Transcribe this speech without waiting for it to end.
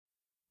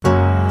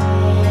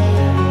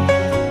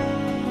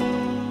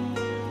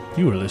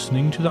You are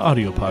listening to the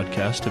audio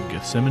podcast of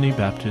Gethsemane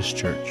Baptist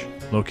Church,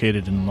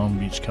 located in Long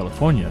Beach,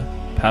 California,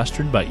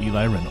 pastored by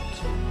Eli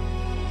Reynolds.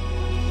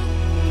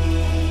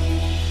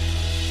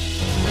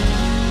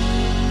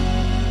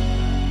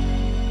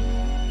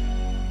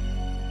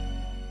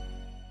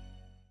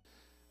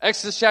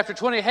 Exodus chapter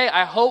 20. Hey,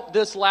 I hope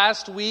this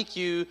last week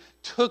you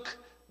took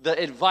the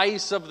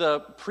advice of the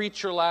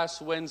preacher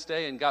last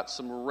Wednesday and got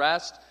some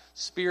rest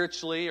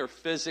spiritually or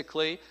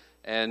physically.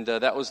 And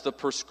that was the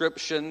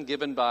prescription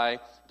given by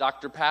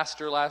Dr.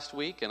 Pastor last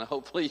week. And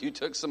hopefully you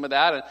took some of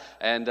that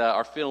and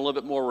are feeling a little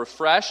bit more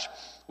refreshed.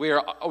 We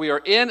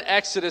are in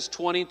Exodus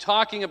 20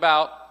 talking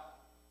about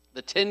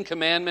the Ten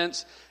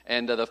Commandments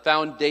and the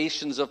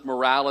foundations of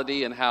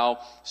morality, and how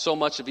so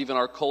much of even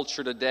our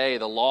culture today,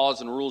 the laws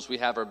and rules we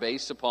have are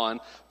based upon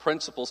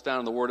principles found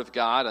in the Word of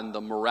God and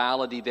the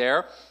morality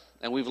there.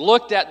 And we've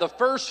looked at the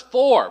first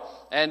four.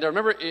 And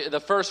remember, the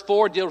first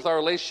four deal with our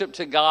relationship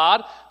to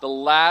God. The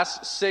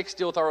last six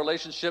deal with our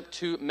relationship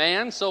to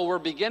man. So we're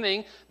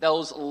beginning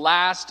those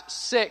last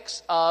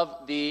six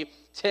of the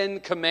Ten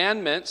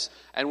Commandments.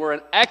 And we're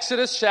in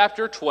Exodus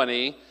chapter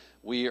 20.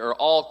 We are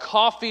all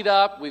coffeeed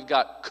up. We've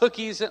got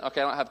cookies.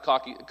 Okay, I don't have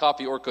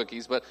coffee or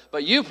cookies,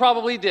 but you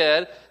probably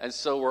did. And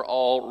so we're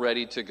all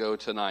ready to go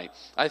tonight.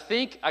 I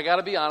got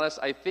to be honest,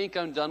 I think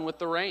I'm done with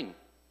the rain.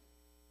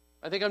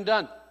 I think I'm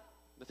done.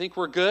 I think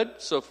we're good.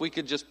 So if we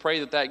could just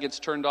pray that gets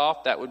turned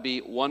off, that would be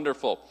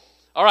wonderful.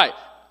 All right,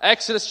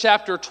 Exodus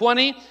chapter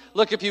 20.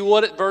 Look, if you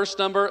would, at verse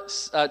number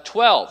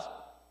 12.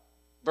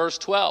 Verse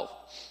 12.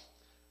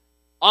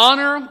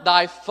 Honor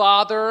thy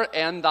father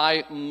and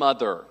thy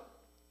mother,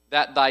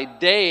 that thy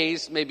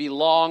days may be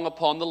long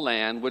upon the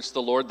land which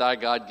the Lord thy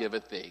God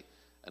giveth thee.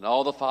 And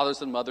all the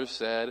fathers and mothers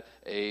said,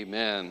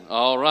 Amen.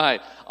 All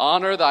right.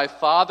 Honor thy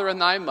father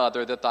and thy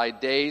mother, that thy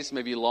days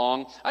may be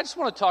long. I just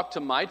want to talk to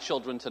my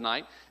children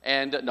tonight.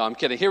 And no, I'm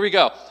kidding. Here we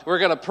go. We're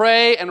going to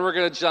pray, and we're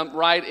going to jump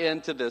right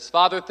into this.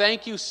 Father,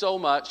 thank you so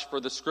much for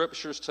the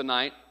scriptures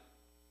tonight.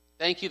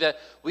 Thank you that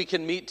we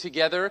can meet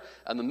together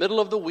in the middle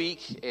of the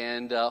week,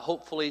 and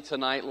hopefully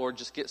tonight, Lord,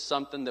 just get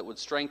something that would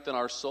strengthen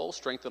our soul,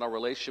 strengthen our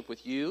relationship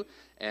with you,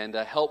 and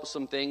help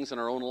some things in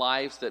our own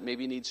lives that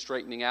maybe need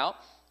straightening out.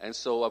 And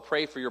so I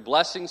pray for your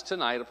blessings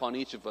tonight upon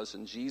each of us.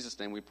 In Jesus'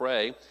 name we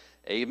pray.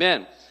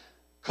 Amen.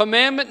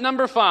 Commandment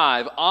number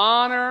 5,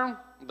 honor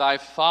thy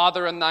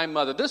father and thy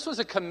mother. This is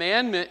a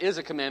commandment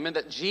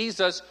that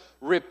Jesus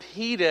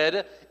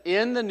repeated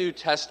in the New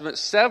Testament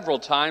several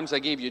times. I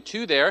gave you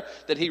 2 there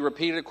that he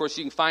repeated. Of course,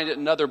 you can find it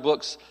in other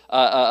books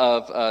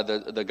of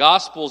the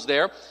Gospels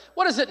there.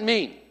 What does it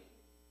mean?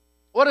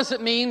 What does it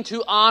mean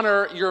to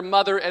honor your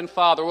mother and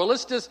father? Well,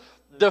 let's just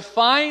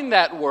define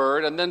that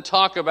word and then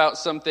talk about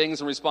some things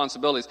and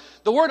responsibilities.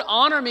 The word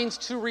honor means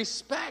to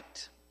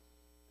respect.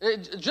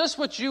 Just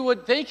what you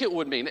would think it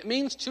would mean. It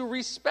means to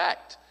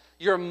respect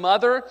your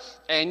mother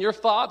and your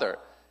father.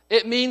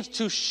 It means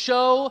to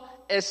show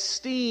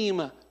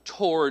esteem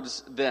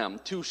towards them.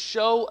 To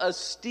show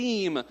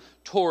esteem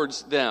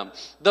towards them.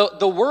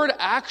 The word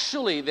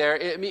actually there,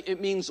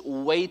 it means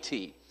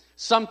weighty.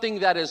 Something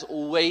that is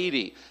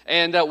weighty.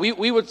 And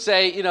we would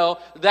say,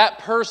 that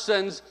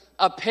person's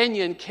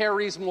opinion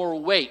carries more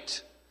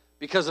weight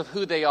because of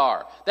who they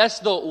are. That's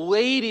the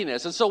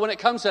weightiness. And so when it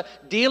comes to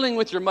dealing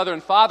with your mother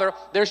and father,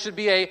 there should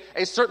be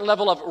a certain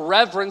level of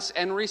reverence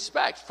and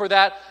respect for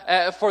that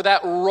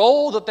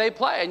role that they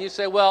play. And you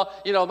say, well,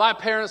 my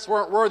parents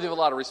weren't worthy of a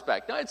lot of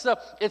respect. No,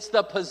 it's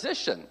the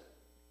position.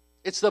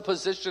 It's the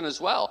position as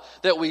well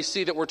that we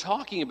see that we're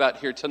talking about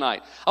here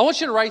tonight. I want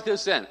you to write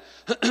this in.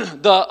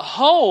 The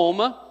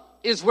home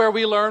is where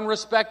we learn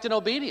respect and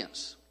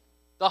obedience.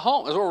 The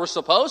home is where we're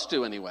supposed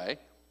to anyway.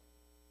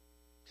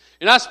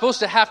 You're not supposed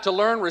to have to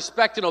learn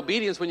respect and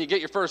obedience when you get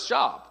your first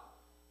job.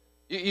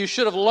 You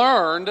should have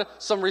learned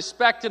some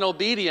respect and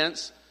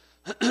obedience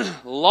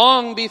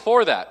long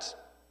before that.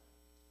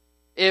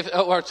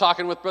 We're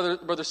talking with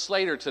Brother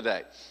Slater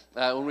today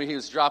when he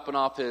was dropping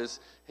off his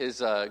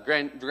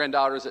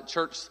granddaughters at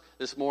church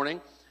this morning.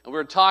 And we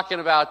were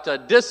talking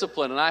about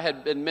discipline, and I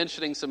had been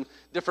mentioning some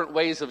different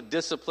ways of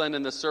discipline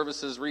in the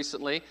services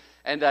recently.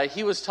 And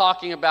he was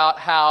talking about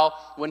how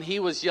when he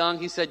was young,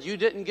 he said, you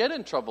didn't get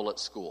in trouble at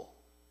school.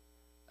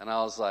 And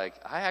I was like,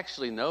 I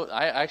actually know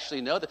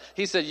that.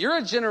 He said, you're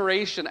a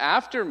generation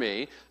after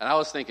me. And I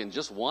was thinking,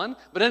 just one?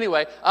 But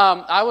anyway,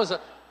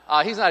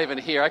 he's not even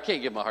here. I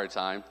can't give him a hard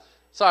time.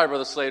 Sorry,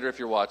 Brother Slater, if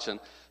you're watching.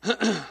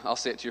 I'll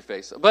say it to your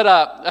face. But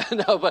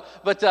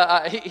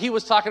he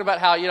was talking about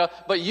how,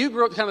 but you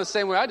grew up kind of the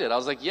same way I did. I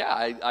was like,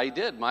 yeah, I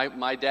did.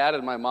 My dad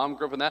and my mom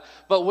grew up in that.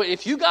 But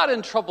if you got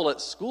in trouble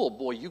at school,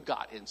 boy, you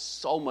got in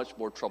so much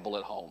more trouble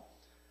at home.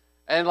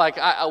 And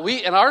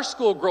we in our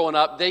school growing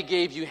up, they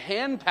gave you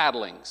hand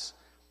paddlings,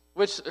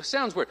 which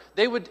sounds weird.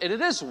 And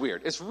it is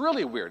weird. It's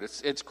really weird.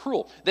 It's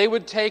cruel. They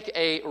would take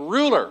a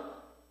ruler,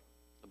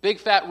 a big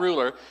fat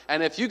ruler,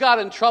 and if you got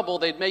in trouble,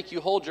 they'd make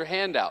you hold your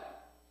hand out.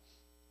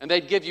 And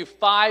they'd give you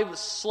 5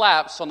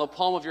 slaps on the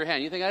palm of your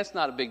hand. You think, that's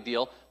not a big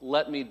deal.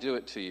 Let me do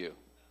it to you.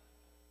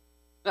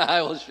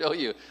 I will show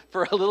you.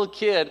 For a little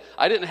kid,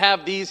 I didn't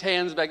have these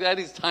hands back then. I had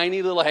these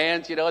tiny little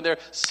hands, and they're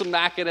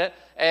smacking it.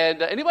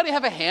 And anybody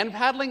have a hand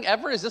paddling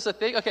ever? Is this a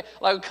thing? Okay,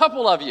 like a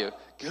couple of you.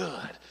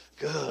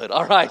 Good.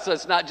 All right, so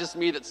it's not just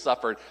me that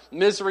suffered.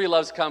 Misery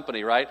loves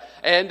company, right?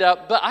 And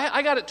but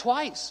I got it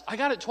twice.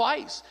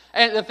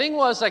 And the thing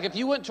was, like, if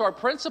you went to our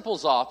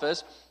principal's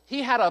office,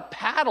 he had a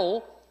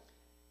paddle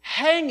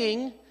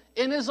hanging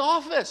in his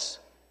office.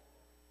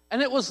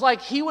 And it was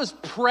like he was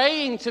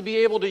praying to be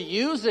able to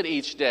use it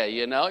each day,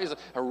 He's like,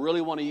 I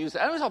really want to use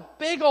it. And it was a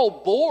big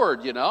old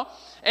board,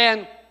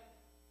 And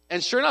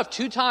sure enough,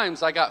 2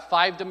 times I got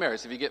 5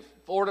 demerits. If you get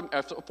 4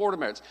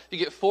 demerits, if you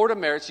get 4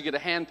 demerits, you get a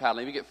hand paddle.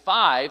 If you get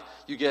 5,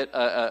 you get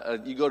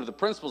you go to the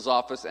principal's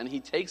office, and he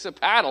takes a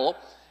paddle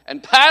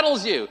and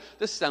paddles you.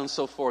 This sounds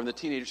so foreign. The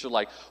teenagers are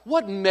like,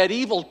 what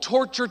medieval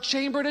torture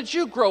chamber did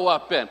you grow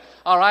up in?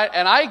 All right,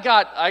 and I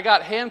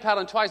got hand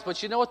paddling twice,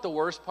 but you know what the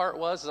worst part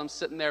was? As I'm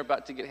sitting there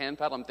about to get hand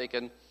paddled, I'm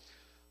thinking,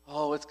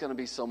 oh, it's going to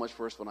be so much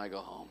worse when I go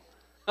home.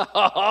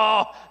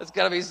 Oh, it's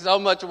going to be so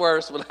much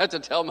worse when I have to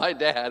tell my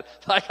dad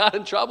that I got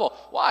in trouble.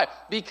 Why?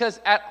 Because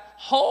at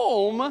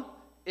home,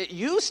 it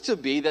used to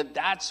be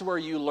that's where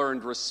you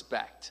learned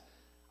respect.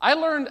 I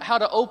learned how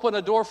to open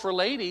a door for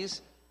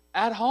ladies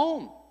at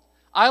home.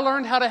 I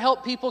learned how to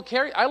help people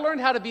carry. I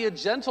learned how to be a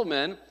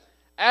gentleman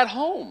at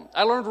home.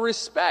 I learned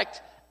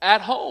respect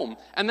at home.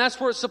 And that's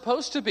where it's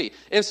supposed to be.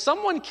 If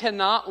someone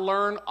cannot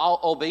learn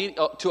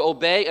to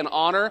obey and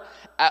honor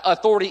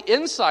authority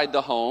inside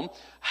the home,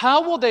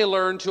 how will they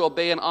learn to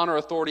obey and honor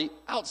authority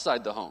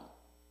outside the home?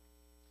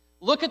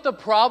 Look at the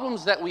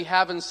problems that we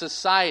have in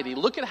society.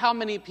 Look at how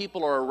many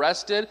people are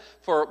arrested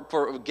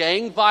for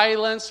gang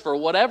violence, for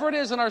whatever it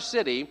is in our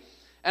city.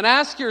 And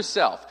ask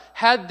yourself,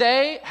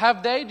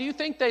 do you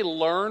think they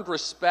learned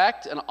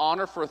respect and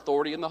honor for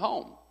authority in the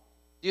home?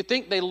 Do you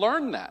think they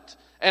learned that?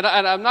 And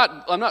I'm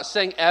not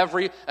saying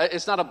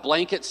it's not a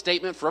blanket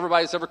statement for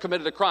everybody that's ever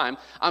committed a crime.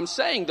 I'm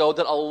saying, though,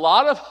 that a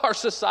lot of our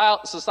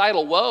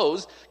societal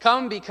woes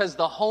come because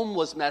the home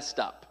was messed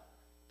up.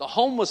 The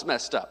home was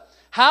messed up.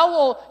 How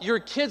will your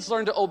kids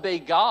learn to obey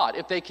God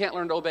if they can't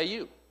learn to obey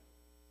you?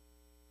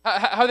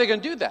 How are they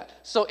going to do that?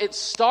 So it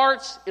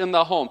starts in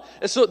the home.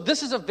 And so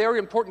this is a very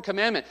important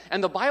commandment.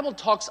 And the Bible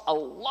talks a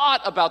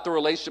lot about the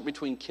relationship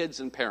between kids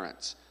and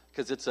parents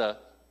because it's a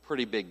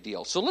pretty big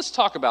deal. So let's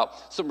talk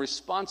about some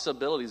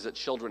responsibilities that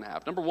children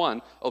have. Number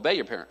 1, obey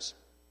your parents.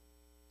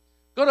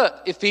 Go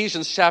to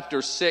Ephesians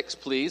chapter 6,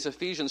 please.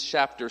 Ephesians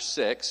chapter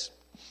 6.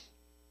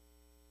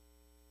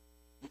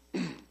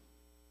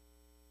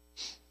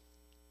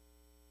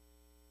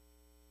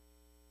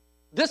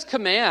 This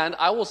command,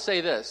 I will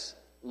say this.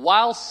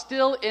 While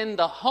still in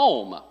the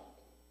home,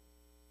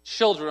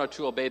 children are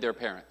to obey their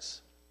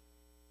parents.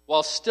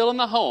 While still in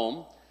the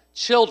home,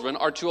 children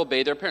are to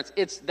obey their parents.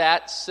 It's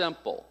that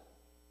simple.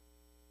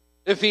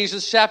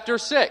 Ephesians chapter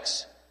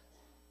 6.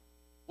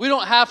 We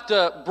don't have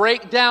to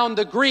break down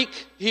the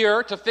Greek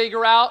here to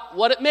figure out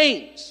what it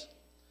means.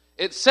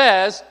 It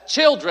says,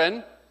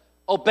 children,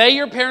 obey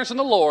your parents in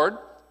the Lord,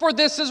 for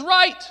this is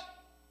right.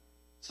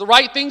 It's the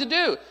right thing to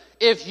do.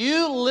 If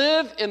you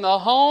live in the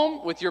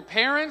home with your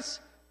parents,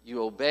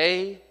 you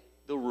obey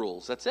the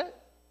rules. That's it.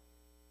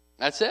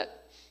 That's it.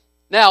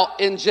 Now,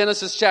 in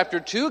Genesis chapter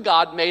 2,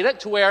 God made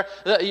it to where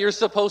you're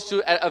supposed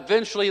to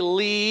eventually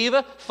leave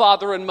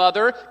father and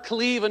mother,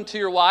 cleave unto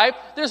your wife.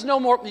 There's no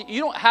more,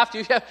 you don't have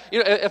to.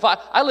 If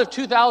I live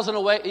 2,000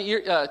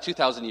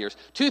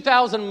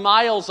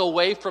 miles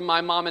away from my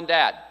mom and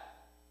dad.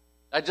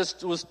 I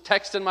just was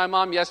texting my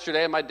mom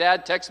yesterday, and my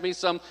dad texted me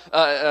some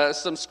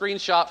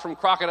screenshot from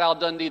Crocodile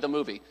Dundee, the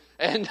movie.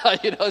 And,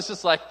 it's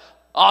just like,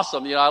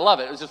 awesome. I love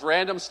it. It was just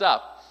random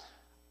stuff.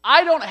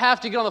 I don't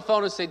have to get on the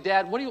phone and say,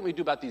 Dad, what do you want me to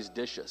do about these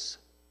dishes?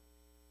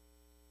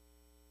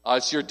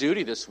 It's your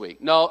duty this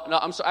week. No,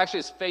 I'm sorry. Actually,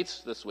 it's Faith's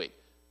this week.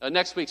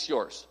 Next week's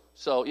yours.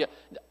 So, yeah.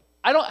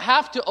 I don't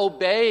have to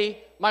obey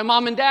my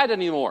mom and dad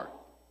anymore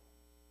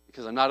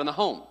because I'm not in the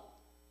home.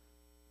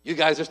 You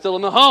guys are still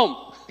in the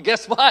home.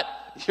 Guess what?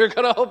 You're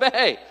going to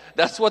obey.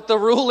 That's what the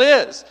rule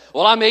is.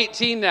 Well, I'm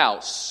 18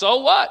 now. So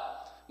what?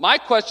 My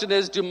question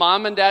is, do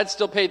mom and dad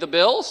still pay the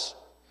bills?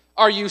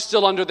 Are you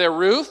still under their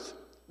roof?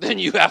 Then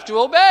you have to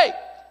obey.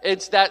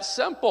 It's that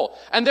simple.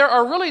 And there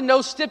are really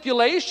no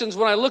stipulations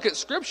when I look at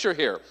Scripture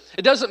here.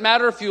 It doesn't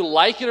matter if you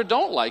like it or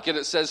don't like it.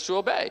 It says to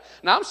obey.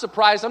 Now, I'm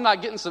surprised I'm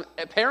not getting some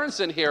parents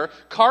in here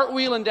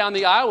cartwheeling down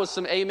the aisle with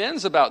some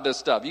amens about this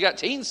stuff. You got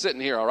teens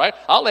sitting here, all right?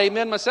 I'll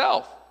amen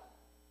myself.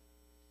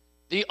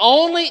 The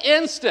only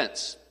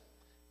instance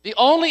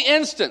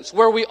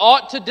where we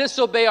ought to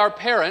disobey our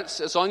parents,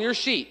 is on your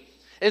sheet,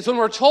 is when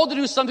we're told to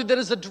do something that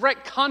is a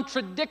direct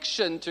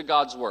contradiction to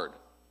God's word.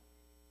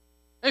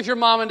 If your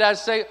mom and dad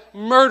say,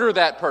 murder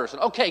that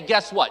person, okay,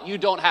 guess what? You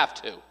don't have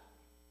to.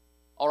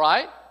 All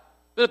right?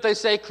 But if they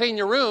say, clean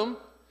your room,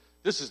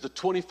 this is the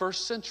 21st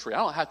century. I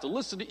don't have to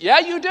listen to you. Yeah,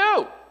 you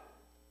do.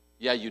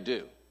 Yeah, you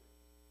do.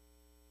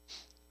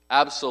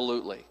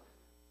 Absolutely.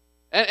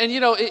 And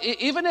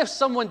even if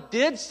someone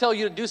did tell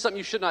you to do something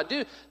you should not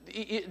do,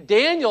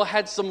 Daniel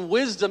had some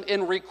wisdom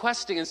in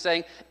requesting and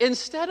saying,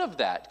 instead of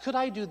that, could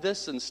I do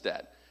this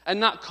instead? And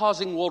not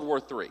causing World War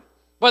III.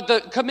 But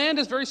the command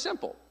is very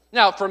simple.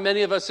 Now, for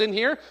many of us in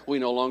here, we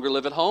no longer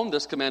live at home.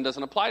 This command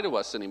doesn't apply to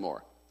us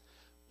anymore.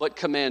 But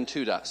command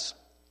 2 does.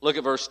 Look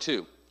at verse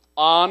 2.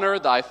 Honor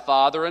thy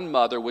father and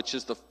mother, which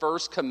is the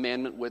first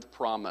commandment with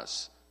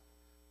promise,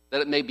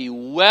 that it may be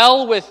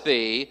well with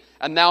thee,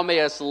 and thou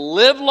mayest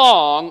live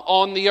long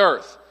on the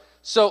earth.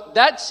 So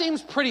that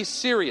seems pretty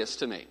serious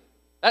to me.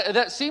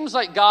 That seems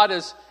like God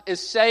is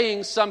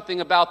saying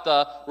something about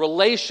the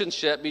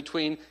relationship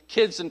between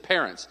kids and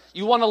parents.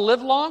 You want to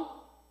live long?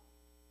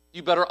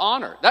 You better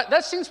honor.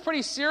 That seems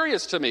pretty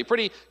serious to me,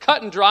 pretty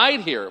cut and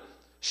dried here.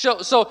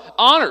 So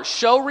honor,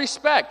 show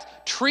respect,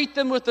 treat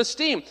them with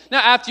esteem. Now,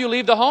 after you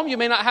leave the home, you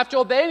may not have to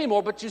obey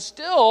anymore, but you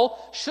still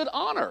should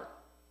honor.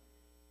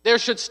 There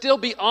should still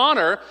be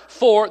honor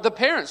for the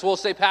parents. We'll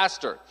say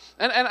pastor.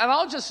 And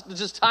I'll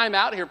just time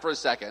out here for a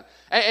second.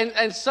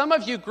 And some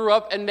of you grew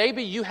up and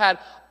maybe you had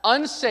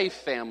unsafe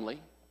family.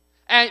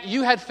 And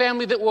you had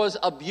family that was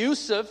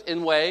abusive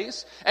in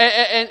ways.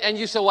 And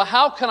you said, well,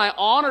 how can I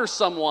honor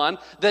someone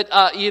that,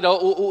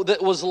 that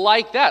was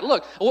like that?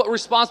 Look, what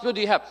responsibility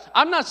do you have?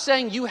 I'm not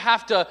saying you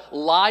have to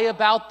lie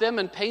about them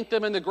and paint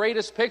them in the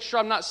greatest picture.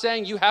 I'm not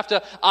saying you have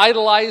to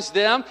idolize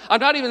them. I'm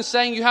not even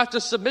saying you have to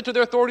submit to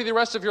their authority the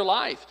rest of your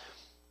life.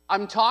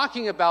 I'm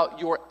talking about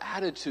your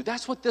attitude.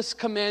 That's what this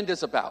command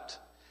is about.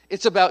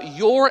 It's about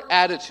your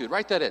attitude.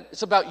 Write that in.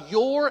 It's about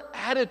your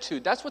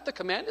attitude. That's what the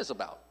command is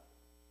about.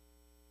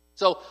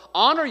 So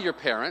honor your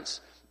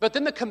parents, but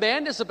then the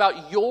command is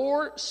about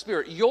your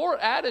spirit, your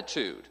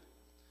attitude.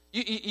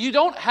 You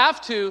don't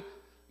have to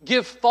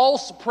give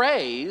false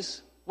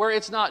praise where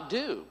it's not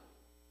due.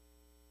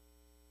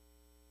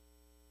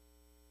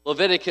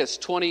 Leviticus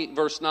 20,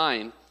 verse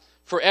 9,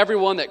 for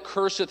everyone that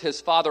curseth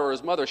his father or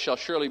his mother shall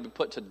surely be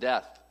put to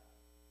death.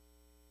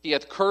 He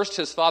hath cursed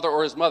his father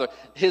or his mother,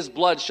 his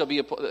blood shall be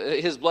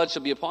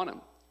upon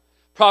him.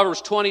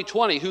 Proverbs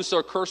 20:20,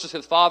 whoso curses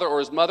his father or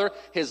his mother,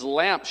 his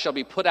lamp shall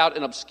be put out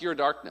in obscure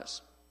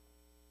darkness.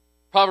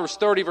 Proverbs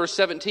 30, verse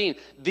 17,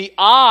 the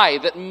eye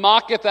that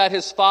mocketh at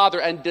his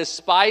father and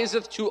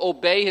despiseth to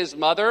obey his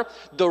mother,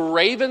 the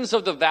ravens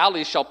of the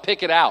valley shall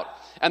pick it out,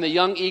 and the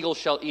young eagle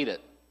shall eat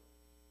it.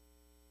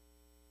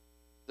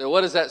 So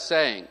what is that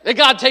saying? That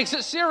God takes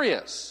it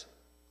serious.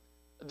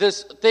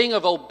 This thing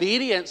of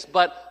obedience,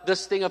 but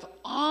this thing of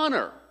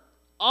honor.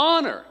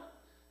 Honor.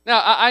 Now,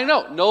 I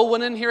know no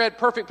one in here had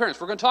perfect parents.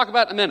 We're going to talk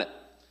about it in a minute.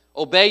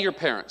 Obey your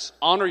parents.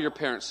 Honor your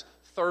parents.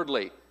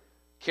 Thirdly,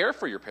 care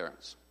for your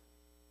parents.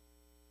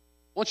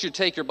 I want you to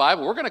take your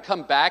Bible. We're going to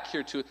come back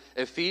here to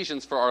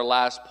Ephesians for our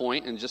last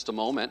point in just a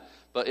moment.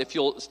 But if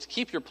you'll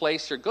keep your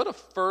place here, go to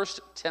 1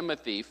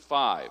 Timothy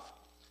 5.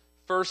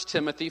 1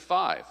 Timothy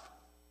 5.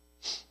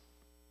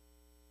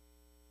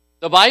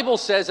 The Bible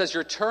says, as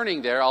you're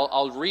turning there,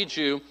 I'll read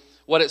you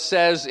what it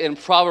says in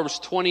Proverbs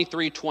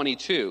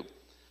 23:22.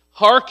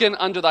 Hearken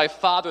unto thy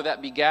father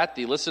that begat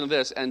thee. Listen to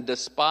this. And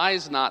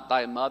despise not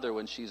thy mother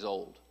when she's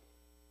old.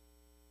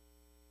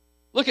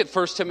 Look at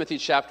 1 Timothy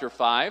chapter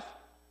 5.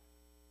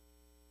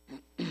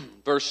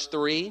 Verse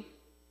 3.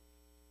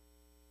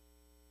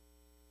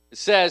 It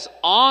says,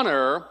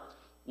 honor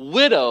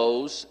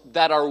widows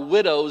that are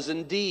widows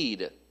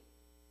indeed.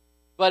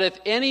 But if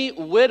any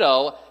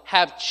widow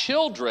have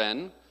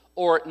children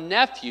or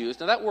nephews.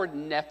 Now that word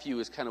nephew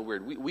is kind of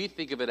weird. We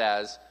think of it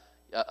as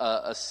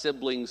a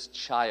sibling's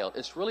child.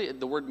 It's really,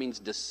 the word means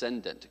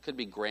descendant. It could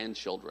be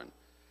grandchildren.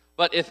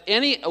 But if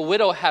any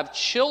widow have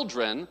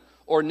children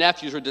or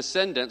nephews or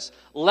descendants,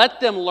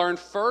 let them learn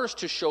first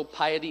to show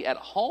piety at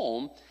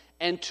home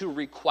and to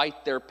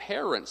requite their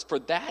parents, for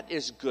that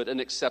is good and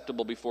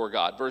acceptable before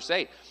God. Verse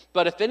 8,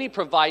 but if any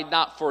provide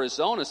not for his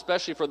own,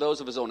 especially for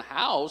those of his own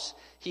house,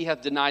 he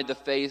hath denied the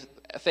faith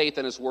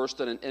and is worse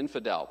than an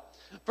infidel.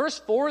 Verse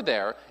 4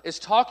 there is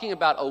talking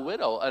about a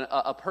widow,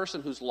 a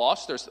person who's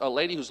lost, a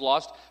lady who's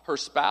lost her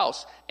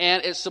spouse.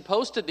 And it's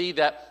supposed to be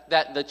that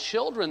the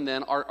children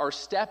then are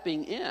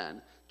stepping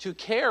in to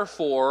care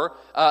for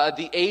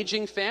the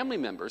aging family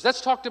members.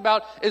 That's talked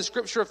about in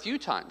Scripture a few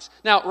times.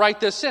 Now, write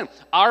this in.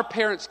 Our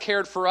parents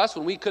cared for us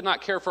when we could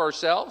not care for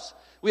ourselves.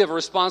 We have a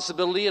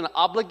responsibility and an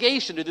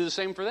obligation to do the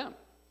same for them.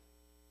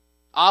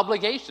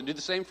 Obligation to do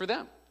the same for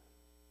them.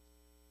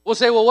 We'll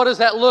say, well, what does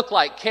that look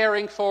like,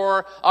 caring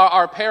for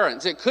our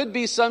parents? It could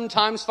be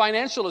sometimes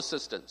financial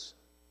assistance.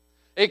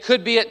 It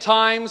could be at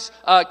times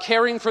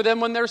caring for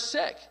them when they're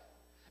sick.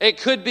 It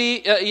could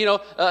be,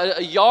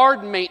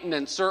 yard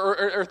maintenance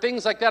or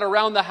things like that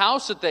around the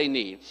house that they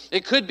need.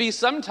 It could be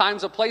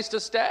sometimes a place to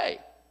stay.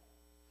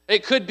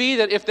 It could be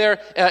that if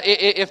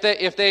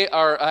they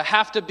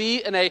have to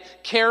be in a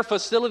care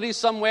facility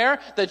somewhere,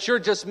 that you're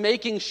just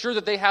making sure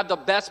that they have the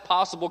best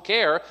possible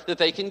care that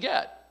they can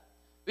get.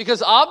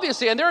 Because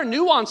obviously, and there are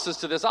nuances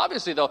to this,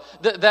 obviously, though,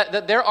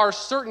 that there are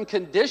certain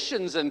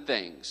conditions and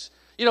things.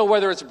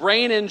 Whether it's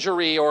brain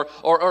injury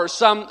or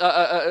some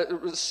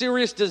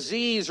serious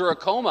disease or a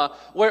coma,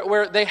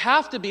 where they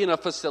have to be in a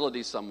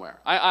facility somewhere.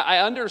 I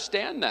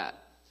understand that.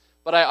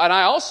 But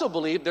I also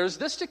believe there's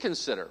this to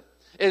consider.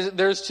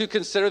 There's to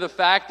consider the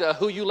fact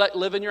who you let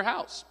live in your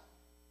house.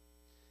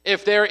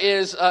 If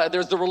there's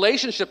the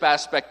relationship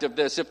aspect of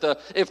this, if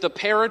the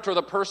parent or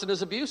the person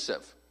is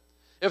abusive,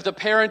 if the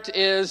parent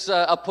is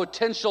a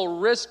potential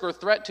risk or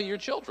threat to your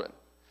children,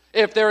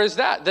 if there is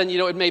that, then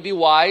it may be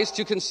wise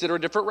to consider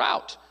a different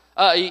route.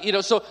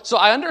 So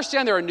I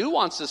understand there are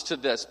nuances to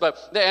this,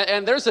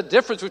 and there's a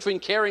difference between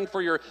caring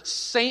for your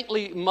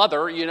saintly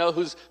mother,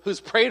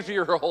 who's prayed for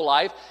you her whole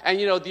life, and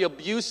the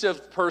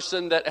abusive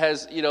person that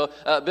has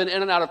been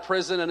in and out of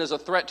prison and is a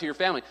threat to your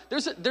family.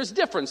 There's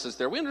differences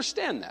there. We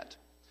understand that.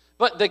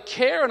 But the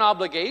care and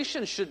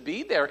obligation should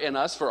be there in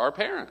us for our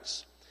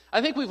parents.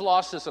 I think we've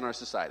lost this in our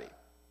society.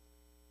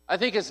 I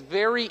think it's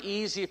very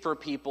easy for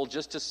people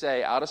just to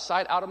say, out of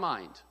sight, out of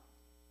mind.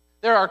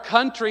 There are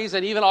countries,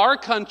 and even our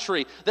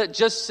country, that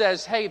just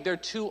says, hey, they're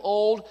too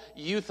old,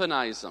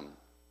 euthanize them.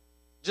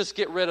 Just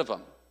get rid of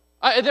them.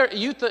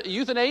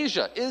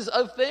 Euthanasia is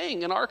a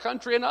thing in our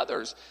country and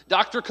others.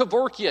 Dr.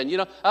 Kevorkian,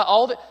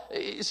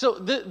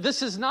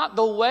 this is not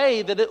the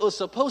way that it was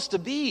supposed to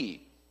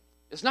be.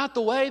 It's not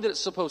the way that it's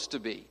supposed to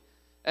be.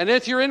 And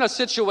if you're in a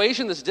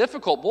situation that's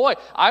difficult, boy,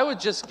 I would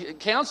just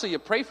counsel you,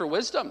 pray for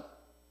wisdom.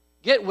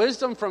 Get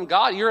wisdom from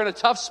God. You're in a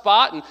tough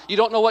spot and you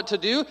don't know what to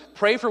do,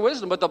 pray for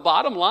wisdom. But the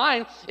bottom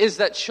line is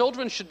that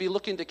children should be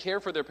looking to care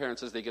for their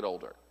parents as they get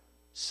older.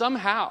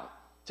 Somehow,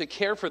 to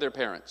care for their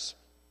parents.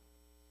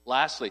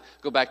 Lastly,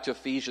 go back to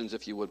Ephesians,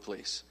 if you would,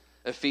 please.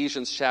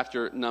 Ephesians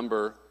chapter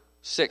number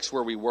 6,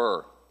 where we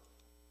were.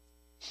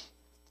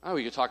 Oh,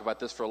 we could talk about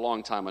this for a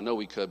long time. I know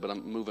we could, but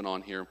I'm moving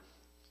on here.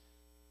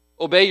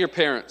 Obey your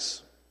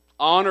parents.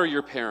 Honor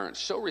your parents.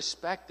 Show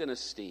respect and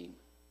esteem.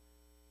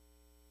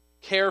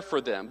 Care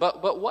for them.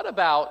 But what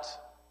about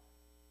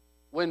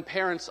when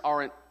parents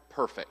aren't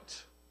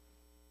perfect?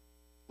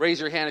 Raise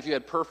your hand if you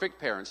had perfect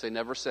parents. They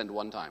never sinned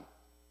one time.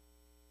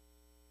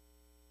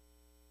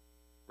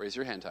 Raise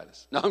your hand,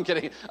 Titus. No, I'm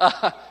kidding.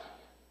 How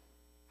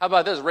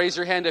about this? Raise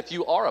your hand if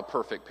you are a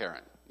perfect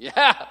parent.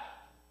 Yeah,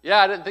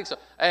 I didn't think so.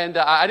 And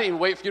I didn't even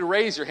wait for you to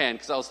raise your hand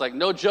because I was like,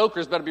 no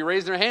jokers better be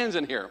raising their hands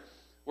in here.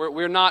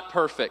 We're not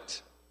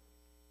perfect.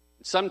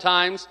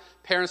 Sometimes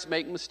parents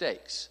make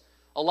mistakes.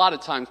 A lot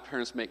of times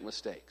parents make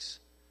mistakes.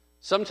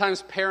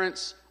 Sometimes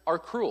parents are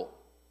cruel.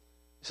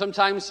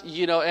 Sometimes,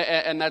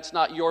 and that's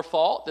not your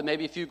fault, that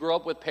maybe if you grew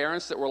up with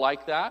parents that were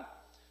like that.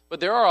 But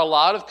there are a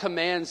lot of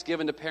commands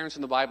given to parents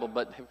in the Bible,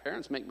 but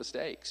parents make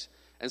mistakes.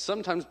 And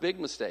sometimes big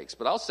mistakes.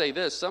 But I'll say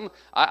this,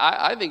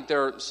 I think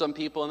there are some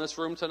people in this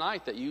room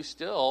tonight that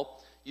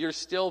you're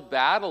still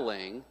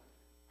battling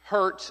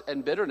hurt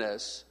and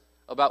bitterness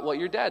about what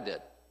your dad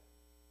did.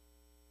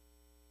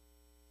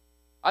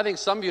 I think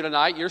some of you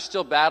tonight, you're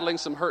still battling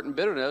some hurt and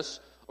bitterness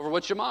over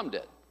what your mom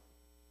did.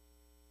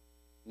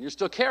 And you're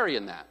still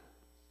carrying that.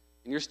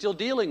 And you're still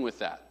dealing with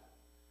that.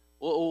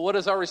 Well, what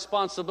is our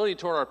responsibility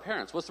toward our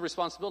parents? What's the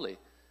responsibility?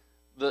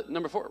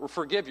 Number 4,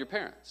 forgive your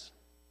parents.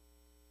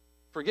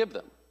 Forgive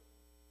them.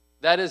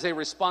 That is a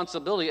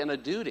responsibility and a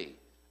duty,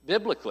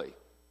 biblically,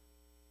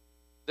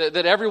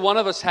 that every one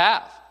of us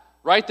have.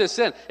 Write this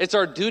in. It's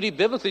our duty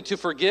biblically to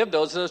forgive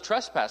those that have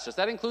trespassed us.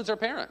 That includes our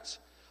parents.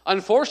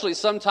 Unfortunately,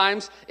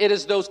 sometimes it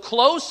is those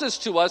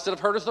closest to us that have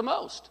hurt us the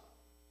most.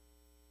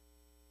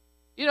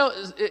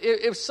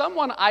 If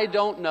someone I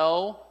don't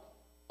know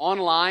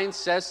online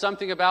says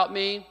something about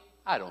me,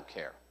 I don't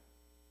care.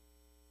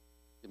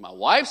 If my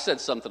wife said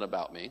something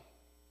about me,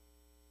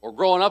 or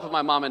growing up if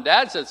my mom and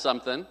dad said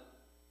something,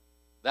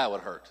 that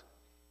would hurt.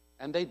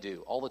 And they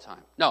do all the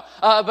time. No,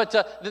 but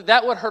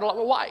that would hurt a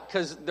lot. Why?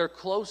 Because they're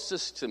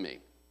closest to me.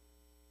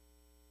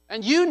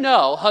 And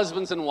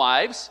husbands and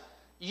wives,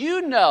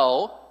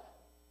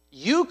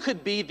 you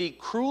could be the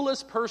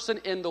cruelest person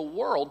in the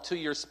world to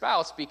your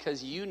spouse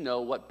because you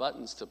know what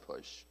buttons to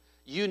push.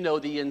 You know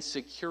the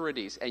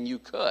insecurities, and you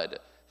could.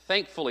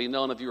 Thankfully,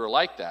 none of you are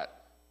like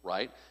that,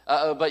 right?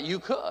 But you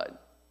could.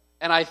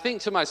 And I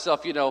think to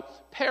myself,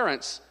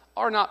 parents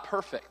are not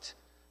perfect.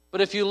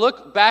 But if you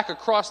look back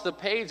across the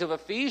page of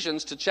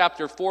Ephesians to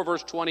chapter 4,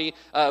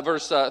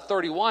 verse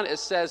 31, it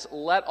says,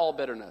 let all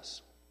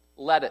bitterness.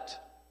 Let it.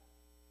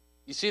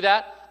 You see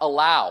that?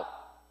 Allow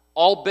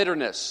all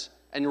bitterness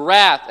and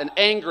wrath and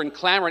anger and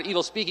clamor and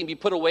evil speaking be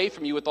put away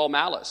from you with all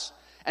malice.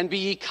 And be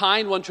ye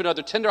kind one to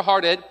another,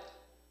 tenderhearted,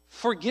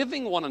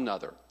 forgiving one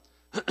another,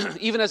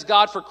 even as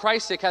God for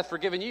Christ's sake hath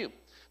forgiven you.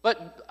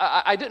 But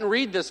I didn't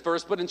read this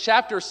verse, but in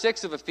chapter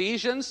 6 of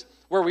Ephesians,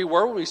 where we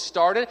were when we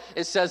started,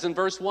 it says in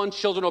verse 1,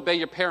 children, obey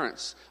your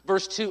parents.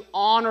 Verse 2,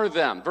 honor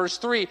them. Verse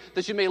 3,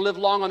 that you may live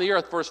long on the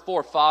earth. Verse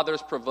 4,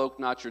 fathers, provoke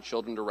not your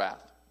children to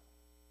wrath.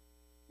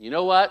 You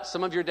know what?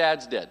 Some of your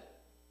dads did.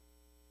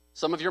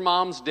 Some of your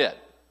moms did.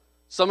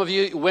 Some of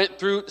you went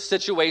through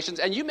situations,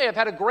 and you may have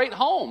had a great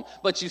home,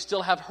 but you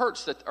still have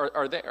hurts that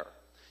are there.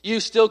 You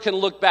still can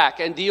look back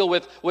and deal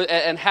with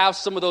and have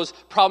some of those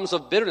problems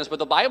of bitterness. But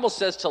the Bible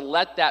says to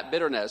let that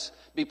bitterness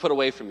be put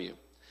away from you.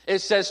 It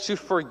says to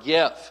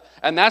forgive.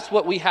 And that's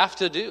what we have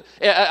to do.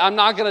 I'm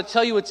not going to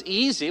tell you it's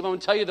easy. I'm going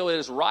to tell you, though, it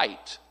is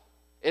right.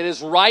 It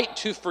is right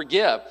to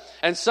forgive.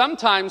 And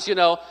sometimes, you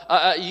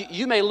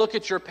may look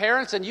at your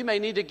parents and you may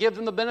need to give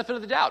them the benefit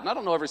of the doubt. And I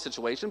don't know every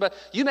situation, but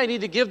you may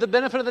need to give the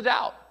benefit of the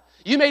doubt.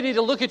 You may need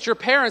to look at your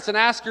parents and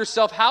ask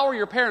yourself, how are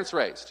your parents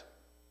raised?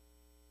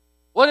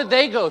 What did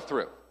they go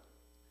through?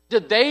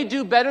 Did they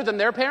do better than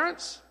their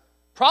parents?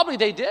 Probably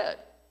they did.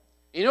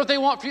 You know what they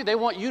want for you? They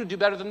want you to do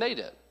better than they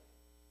did.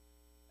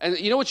 And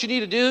you know what you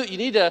need to do?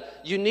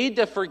 You need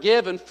to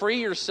forgive and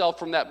free yourself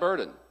from that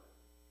burden.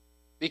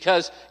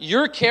 Because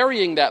you're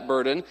carrying that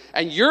burden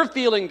and you're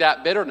feeling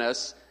that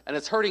bitterness and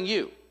it's hurting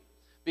you.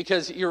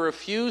 Because you're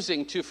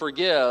refusing to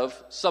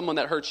forgive someone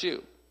that hurts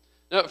you.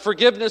 Now,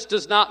 forgiveness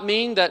does not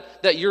mean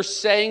that you're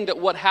saying that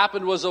what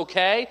happened was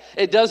okay.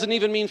 It doesn't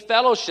even mean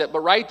fellowship.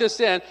 But write this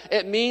in.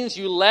 It means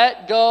you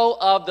let go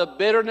of the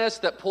bitterness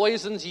that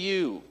poisons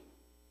you.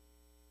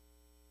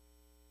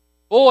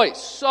 Boy,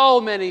 so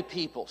many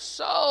people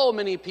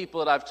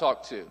that I've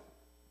talked to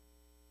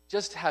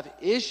just have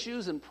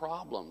issues and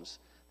problems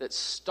that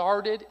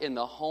started in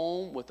the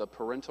home with a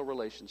parental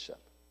relationship.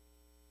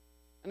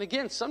 And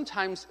again,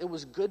 sometimes it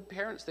was good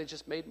parents, they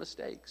just made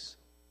mistakes.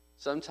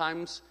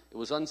 Sometimes it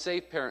was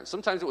unsafe parents.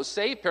 Sometimes it was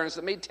saved parents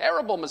that made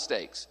terrible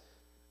mistakes.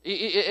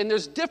 And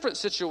there's different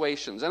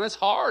situations, and it's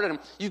hard, and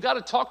you've got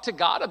to talk to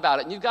God about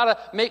it, and you've got to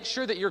make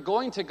sure that you're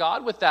going to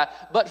God with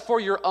that. But for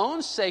your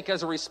own sake,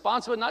 as a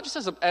responsibility, not just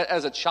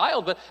as a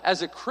child, but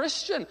as a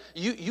Christian,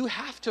 you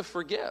have to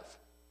forgive.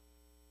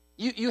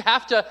 You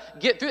have to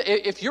get through.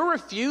 If you're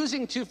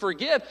refusing to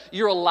forgive,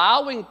 you're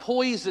allowing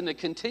poison to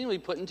continually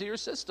put into your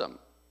system.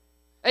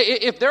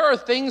 If there are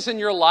things in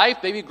your life,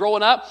 maybe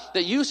growing up,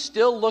 that you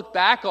still look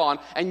back on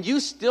and you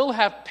still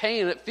have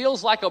pain and it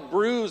feels like a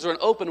bruise or an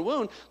open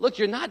wound, look,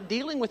 you're not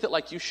dealing with it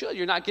like you should.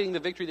 You're not getting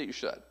the victory that you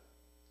should.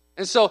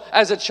 And so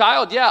as a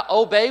child,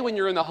 obey when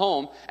you're in the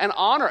home and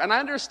honor. And I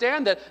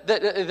understand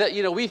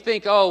that we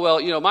think,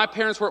 my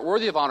parents weren't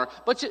worthy of honor.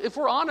 But if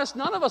we're honest,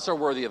 none of us are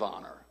worthy of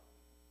honor.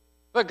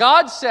 But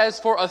God says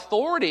for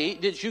authority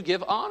did you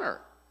give honor.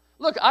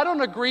 Look, I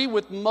don't agree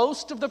with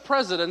most of the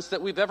presidents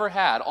that we've ever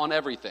had on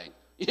everything.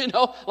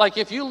 Like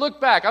if you look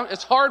back,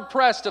 it's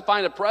hard-pressed to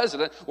find a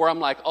president where I'm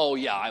like, oh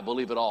yeah, I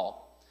believe it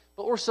all.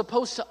 But we're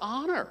supposed to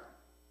honor.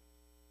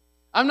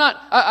 I'm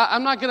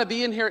not going to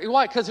be in here.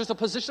 Why? Because there's a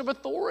position of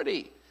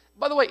authority.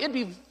 By the way, it'd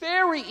be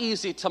very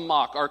easy to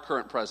mock our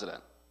current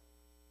president.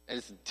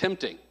 It's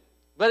tempting.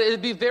 But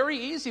it'd be very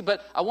easy.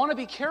 But I want to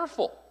be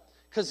careful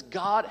because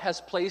God has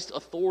placed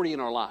authority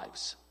in our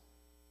lives.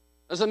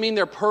 Doesn't mean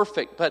they're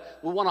perfect, but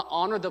we want to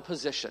honor the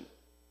position.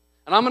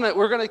 And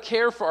we're going to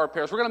care for our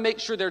parents. We're going to make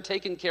sure they're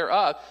taken care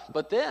of.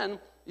 But then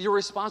your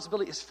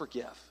responsibility is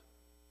forgive.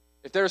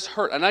 If there's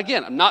hurt. And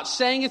again, I'm not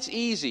saying it's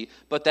easy,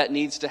 but that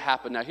needs to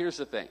happen. Now, here's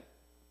the thing.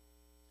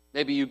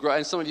 Maybe you grow,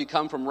 and some of you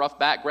come from rough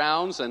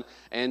backgrounds,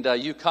 and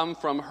you come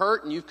from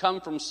hurt, and you've come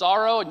from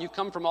sorrow, and you've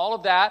come from all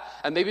of that,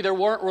 and maybe there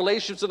weren't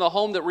relationships in the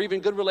home that were even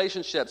good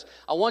relationships.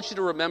 I want you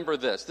to remember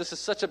this. This is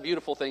such a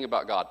beautiful thing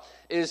about God,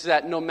 is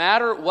that no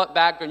matter what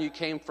background you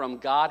came from,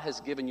 God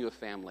has given you a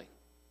family.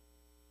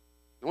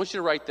 I want you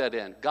to write that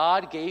in.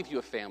 God gave you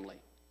a family.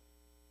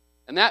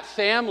 And that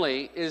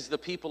family is the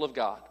people of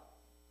God.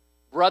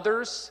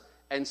 Brothers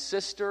and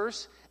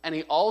sisters, and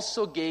He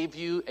also gave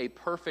you a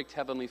perfect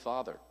Heavenly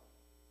Father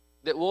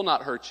that will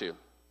not hurt you,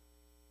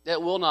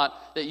 that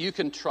you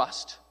can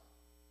trust,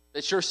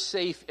 that you're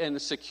safe and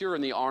secure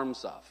in the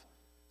arms of.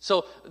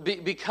 So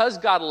because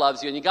God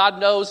loves you and God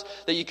knows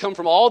that you come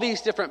from all these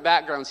different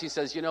backgrounds, He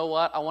says, you know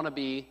what? I want to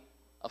be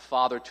a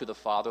father to the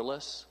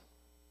fatherless.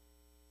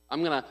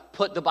 I'm going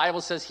to the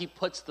Bible says He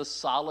puts the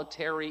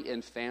solitary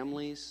in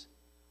families.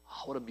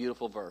 Oh, what a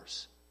beautiful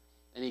verse.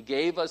 And He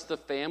gave us the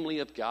family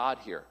of God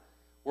here.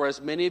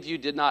 Whereas many of you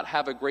did not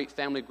have a great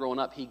family growing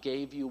up, He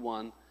gave you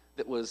one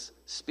that was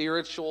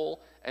spiritual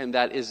and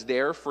that is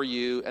there for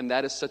you. And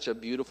that is such a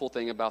beautiful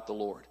thing about the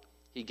Lord.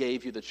 He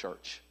gave you the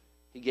church.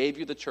 He gave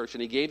you the church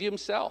and He gave you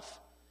Himself.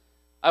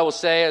 I will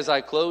say as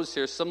I close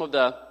here, some of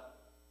the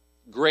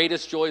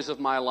greatest joys of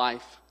my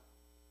life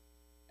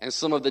and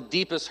some of the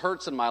deepest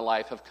hurts in my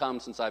life have come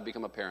since I've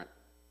become a parent.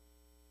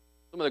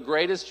 Some of the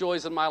greatest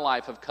joys in my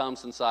life have come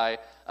since I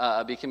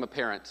became a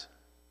parent.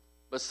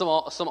 But some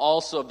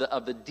also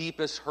of the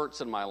deepest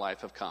hurts in my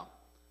life have come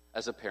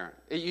as a parent.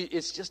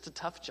 It's just a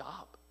tough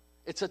job.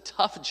 It's a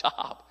tough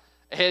job.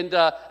 And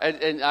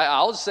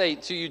I'll say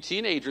to you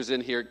teenagers in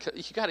here,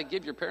 you got to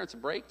give your parents a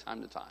break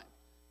time to time.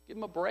 Give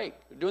them a break.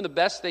 They're doing the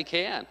best they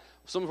can.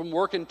 Some of them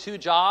working 2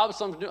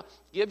 jobs.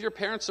 Give your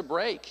parents a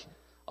break.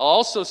 I'll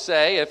also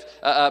say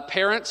if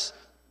parents,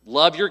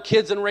 love your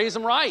kids and raise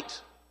them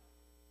right.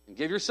 And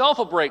give yourself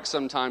a break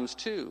sometimes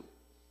too.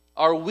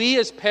 Are we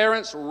as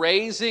parents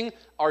raising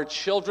our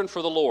children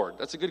for the Lord?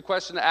 That's a good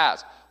question to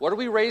ask. What are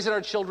we raising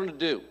our children to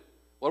do?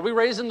 What are we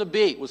raising them to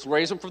be? Let's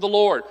raise them for the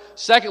Lord.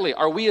 Secondly,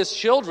 are we as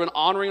children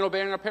honoring and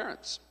obeying our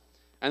parents?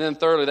 And then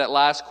thirdly, that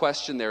last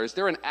question there, is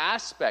there an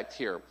aspect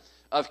here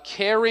of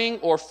caring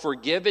or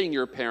forgiving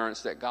your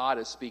parents that God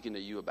is speaking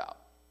to you about?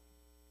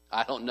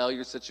 I don't know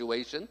your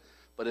situation,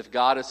 but if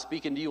God is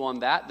speaking to you on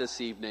that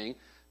this evening,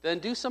 then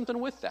do something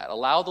with that.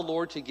 Allow the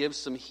Lord to give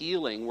some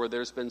healing where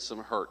there's been some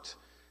hurt.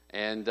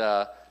 And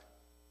the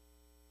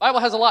Bible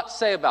has a lot to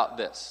say about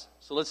this.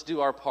 So let's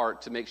do our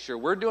part to make sure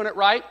we're doing it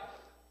right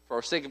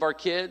for the sake of our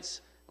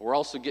kids, and we're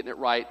also getting it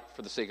right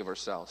for the sake of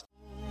ourselves.